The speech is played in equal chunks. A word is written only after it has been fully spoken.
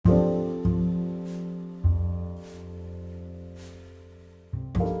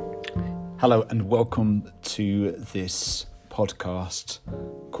Hello and welcome to this podcast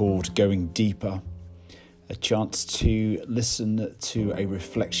called Going Deeper, a chance to listen to a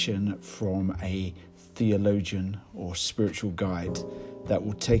reflection from a theologian or spiritual guide that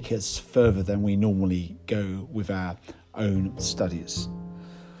will take us further than we normally go with our own studies.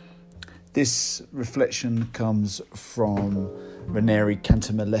 This reflection comes from Ranieri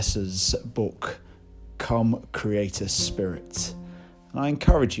Cantamelessa's book, Come Creator Spirit. And I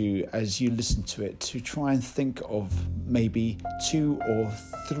encourage you, as you listen to it, to try and think of maybe 2 or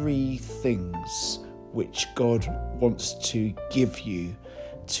 3 things which God wants to give you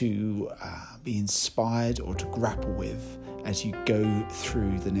to be inspired or to grapple with as you go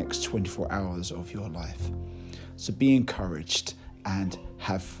through the next 24 hours of your life. So be encouraged and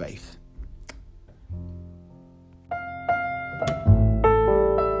have faith.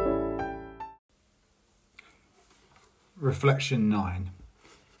 Reflection 9.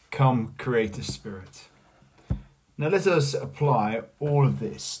 Come Creator Spirit. Now let us apply all of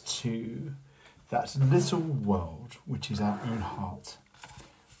this to that little world which is our own heart.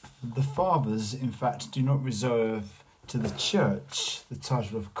 The fathers, in fact, do not reserve to the church the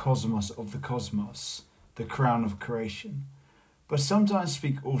title of Cosmos of the Cosmos, the crown of creation, but sometimes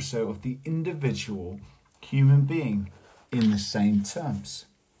speak also of the individual human being in the same terms.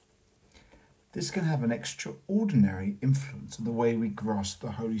 This can have an extraordinary influence on the way we grasp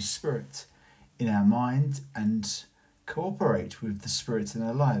the Holy Spirit in our mind and cooperate with the Spirit in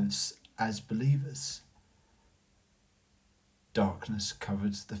our lives as believers. Darkness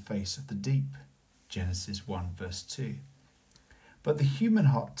covered the face of the deep, Genesis 1 verse 2. But the human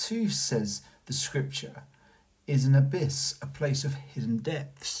heart too, says the scripture, is an abyss, a place of hidden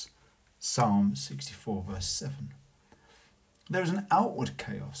depths, Psalm 64 verse 7. There is an outward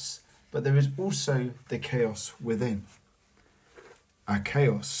chaos, but there is also the chaos within. Our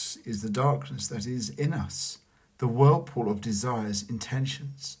chaos is the darkness that is in us, the whirlpool of desires,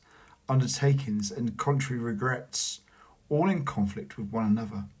 intentions, undertakings and contrary regrets, all in conflict with one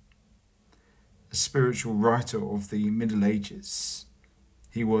another. A spiritual writer of the Middle Ages,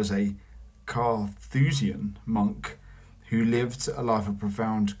 he was a Carthusian monk who lived a life of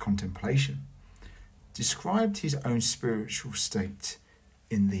profound contemplation, described his own spiritual state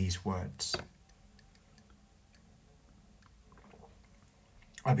in these words.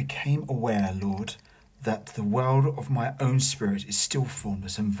 I became aware, Lord, that the world of my own spirit is still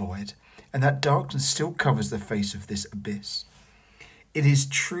formless and void, and that darkness still covers the face of this abyss. It is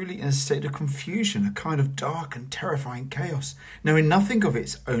truly in a state of confusion, a kind of dark and terrifying chaos, knowing nothing of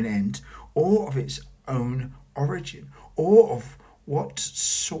its own end, or of its own origin, or of what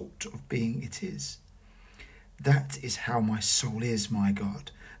sort of being it is. That is how my soul is, my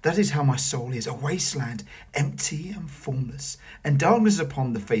God. That is how my soul is, a wasteland, empty and formless, and darkness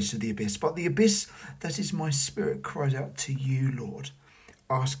upon the face of the abyss. But the abyss that is my spirit cried out to you, Lord,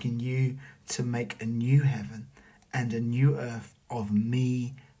 asking you to make a new heaven and a new earth of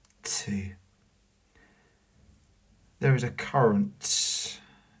me too. There is a current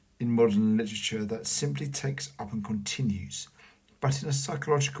in modern literature that simply takes up and continues, but in a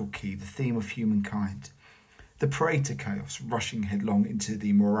psychological key, the theme of humankind. The prey to chaos, rushing headlong into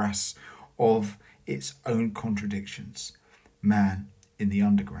the morass of its own contradictions, man in the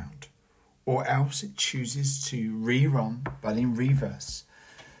underground. Or else it chooses to rerun, but in reverse,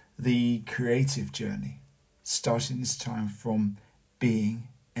 the creative journey, starting this time from being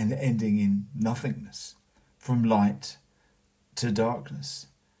and ending in nothingness, from light to darkness.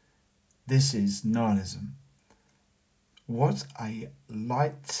 This is nihilism. What a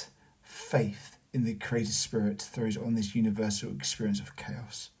light faith in the Creator Spirit throws on this universal experience of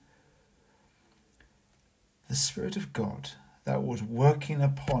chaos. The Spirit of God that was working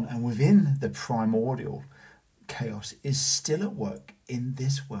upon and within the primordial chaos is still at work in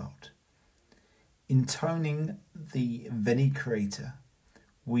this world. Intoning the Veni Creator,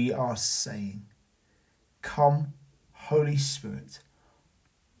 we are saying, come, Holy Spirit,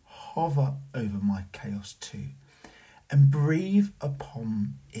 hover over my chaos too, and breathe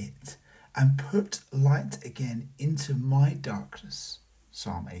upon it, and put light again into my darkness.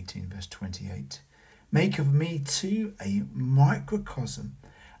 Psalm 18 verse 28. Make of me too a microcosm,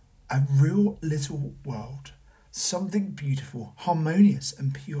 a real little world, something beautiful, harmonious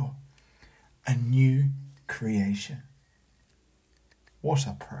and pure, a new creation. What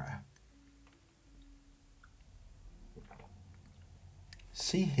a prayer.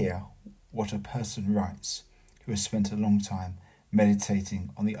 See here what a person writes who has spent a long time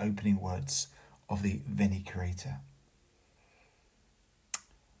meditating on the opening words of the Veni Creator.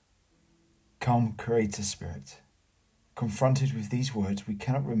 Come, Creator Spirit, Confronted with these words, we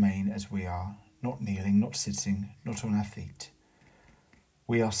cannot remain as we are, not kneeling, not sitting, not on our feet.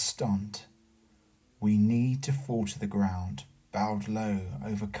 We are stunned. We need to fall to the ground, bowed low,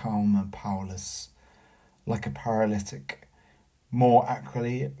 overcome and powerless, like a paralytic, more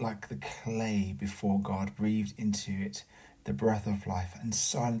accurately like the clay before God breathed into it the breath of life, and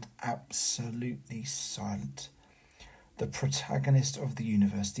silent, absolutely silent. The protagonist of the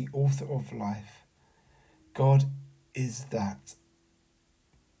universe, the author of life. God is that.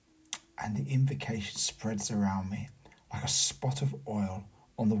 And the invocation spreads around me like a spot of oil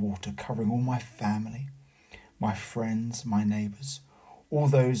on the water, covering all my family, my friends, my neighbours, all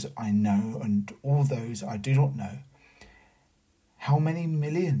those I know and all those I do not know. How many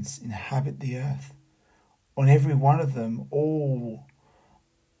millions inhabit the earth? On every one of them, all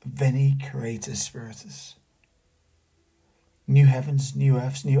Veni Creator Spiritus. New heavens, new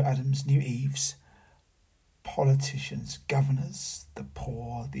earths, new Adams, new Eves, politicians, governors, the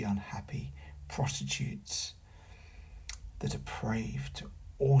poor, the unhappy, prostitutes, the depraved,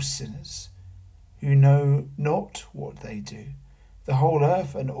 all sinners who know not what they do, the whole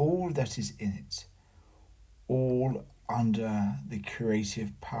earth and all that is in it, all under the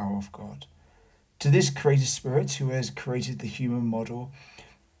creative power of God. To this Creator Spirit who has created the human model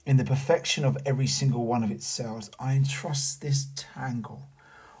in the perfection of every single one of its cells, I entrust this tangle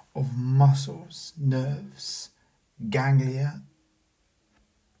of muscles, nerves, ganglia,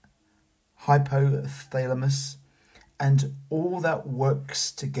 hypothalamus, and all that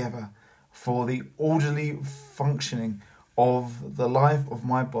works together for the orderly functioning of the life of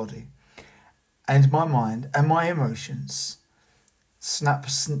my body and my mind and my emotions,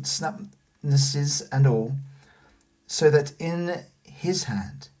 snapnesses and all, so that in his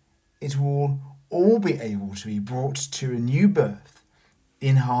hand it will all be able to be brought to a new birth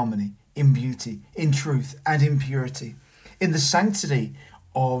in harmony, in beauty, in truth and in purity, in the sanctity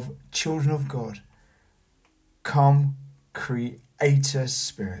of children of God. Come, Creator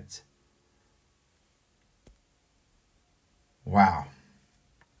Spirit. Wow.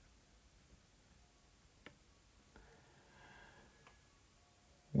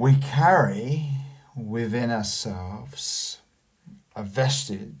 We carry within ourselves a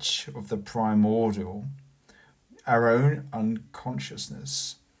vestige of the primordial, our own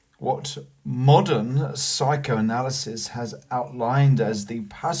unconsciousness, what modern psychoanalysis has outlined as the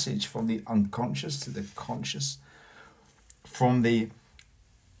passage from the unconscious to the conscious, from the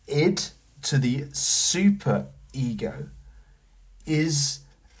id to the super ego, is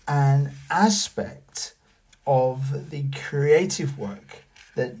an aspect of the creative work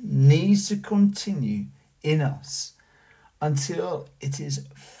that needs to continue in us until it is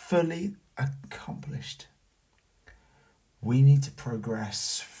fully accomplished. We need to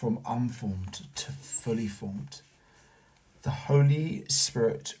progress from unformed to fully formed. The Holy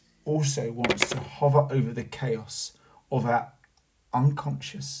Spirit also wants to hover over the chaos of our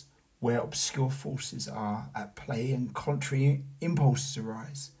unconscious, where obscure forces are at play and contrary impulses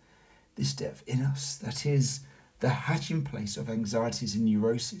arise. This depth in us, that is the hatching place of anxieties and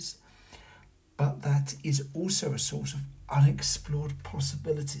neuroses, but that is also a source of unexplored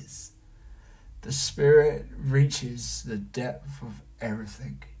possibilities. The Spirit reaches the depth of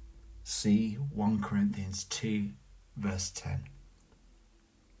everything. See 1 Corinthians 2, verse 10.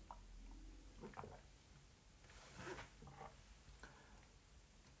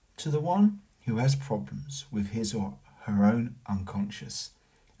 To the one who has problems with his or her own unconscious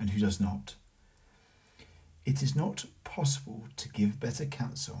and who does not, it is not possible to give better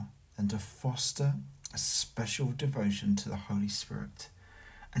counsel than to foster a special devotion to the Holy Spirit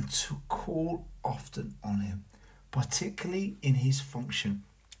and to call often on him, particularly in his function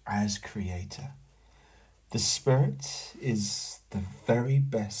as Creator. The Spirit is the very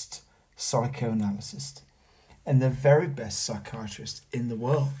best psychoanalyst and the very best psychiatrist in the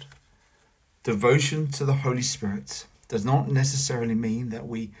world. Devotion to the Holy Spirit does not necessarily mean that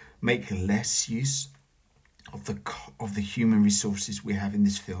we make less use of the human resources we have in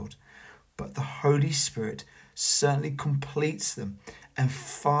this field, but the Holy Spirit certainly completes them and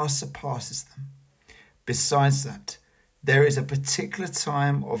far surpasses them. Besides that, there is a particular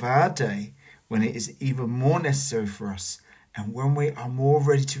time of our day when it is even more necessary for us and when we are more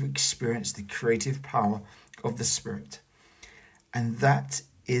ready to experience the creative power of the Spirit. And that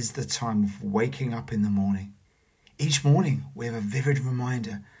is the time of waking up in the morning. Each morning we have a vivid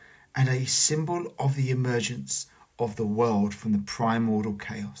reminder and a symbol of the emergence of the world from the primordial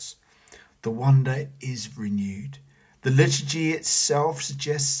chaos. The wonder is renewed. The liturgy itself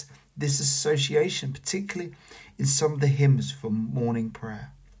suggests this association, particularly in some of the hymns for morning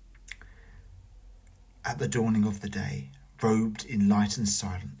prayer. At the dawning of the day, robed in light and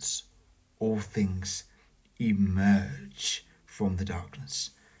silence, all things emerge from the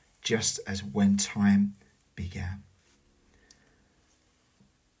darkness, just as when time began.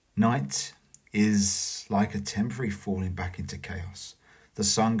 Night is like a temporary falling back into chaos. The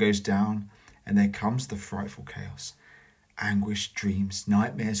sun goes down and there comes the frightful chaos. Anguish, dreams,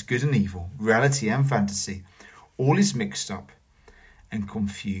 nightmares, good and evil, reality and fantasy, all is mixed up and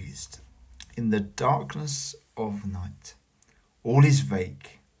confused. In the darkness of night, all is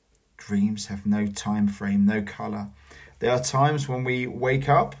vague. Dreams have no time frame, no colour. There are times when we wake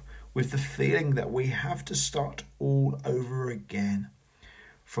up with the feeling that we have to start all over again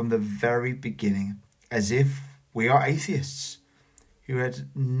from the very beginning, as if we are atheists who had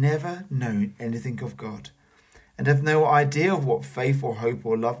never known anything of God and have no idea of what faith or hope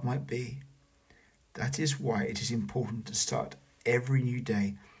or love might be. That is why it is important to start every new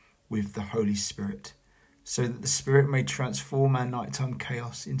day with the Holy Spirit, so that the Spirit may transform our nighttime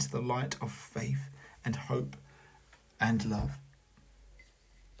chaos into the light of faith and hope and love.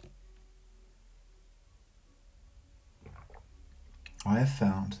 I have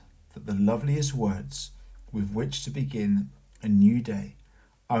found that the loveliest words with which to begin a new day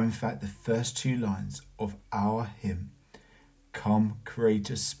are in fact the first two lines of our hymn, "Come,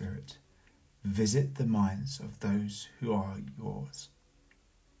 Creator Spirit, visit the minds of those who are yours."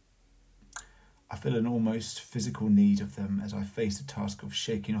 I feel an almost physical need of them as I face the task of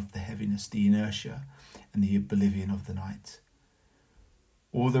shaking off the heaviness, the inertia, and the oblivion of the night.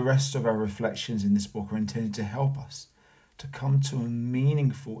 All the rest of our reflections in this book are intended to help us to come to a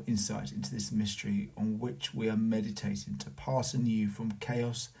meaningful insight into this mystery on which we are meditating, to pass anew from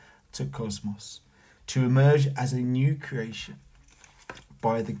chaos to cosmos, to emerge as a new creation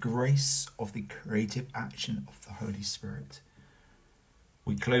by the grace of the creative action of the Holy Spirit.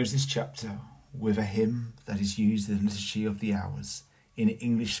 We close this chapter with a hymn that is used in the Liturgy of the Hours in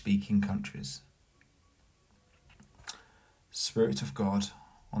English-speaking countries. Spirit of God,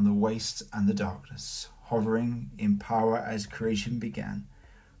 on the waste and the darkness, hovering in power as creation began,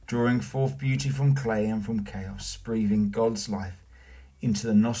 drawing forth beauty from clay and from chaos, breathing God's life into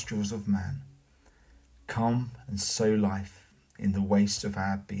the nostrils of man. Come and sow life in the waste of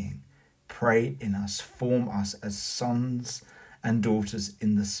our being. Pray in us, form us as sons and daughters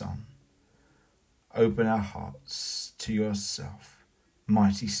in the Son. Open our hearts to yourself,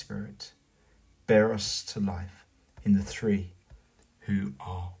 mighty Spirit. Bear us to life in the three who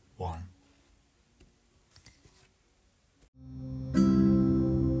are one.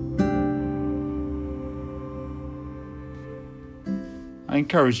 I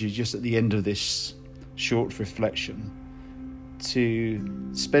encourage you just at the end of this short reflection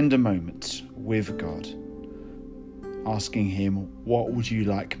to spend a moment with God, asking him, what would you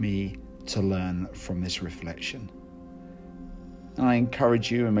like me to learn from this reflection? And I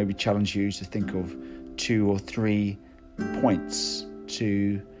encourage you and maybe challenge you to think of 2 or 3 points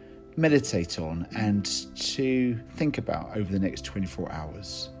to meditate on and to think about over the next 24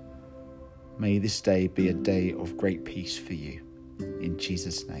 hours. May this day be a day of great peace for you. In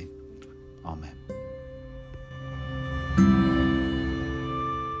Jesus' name, amen.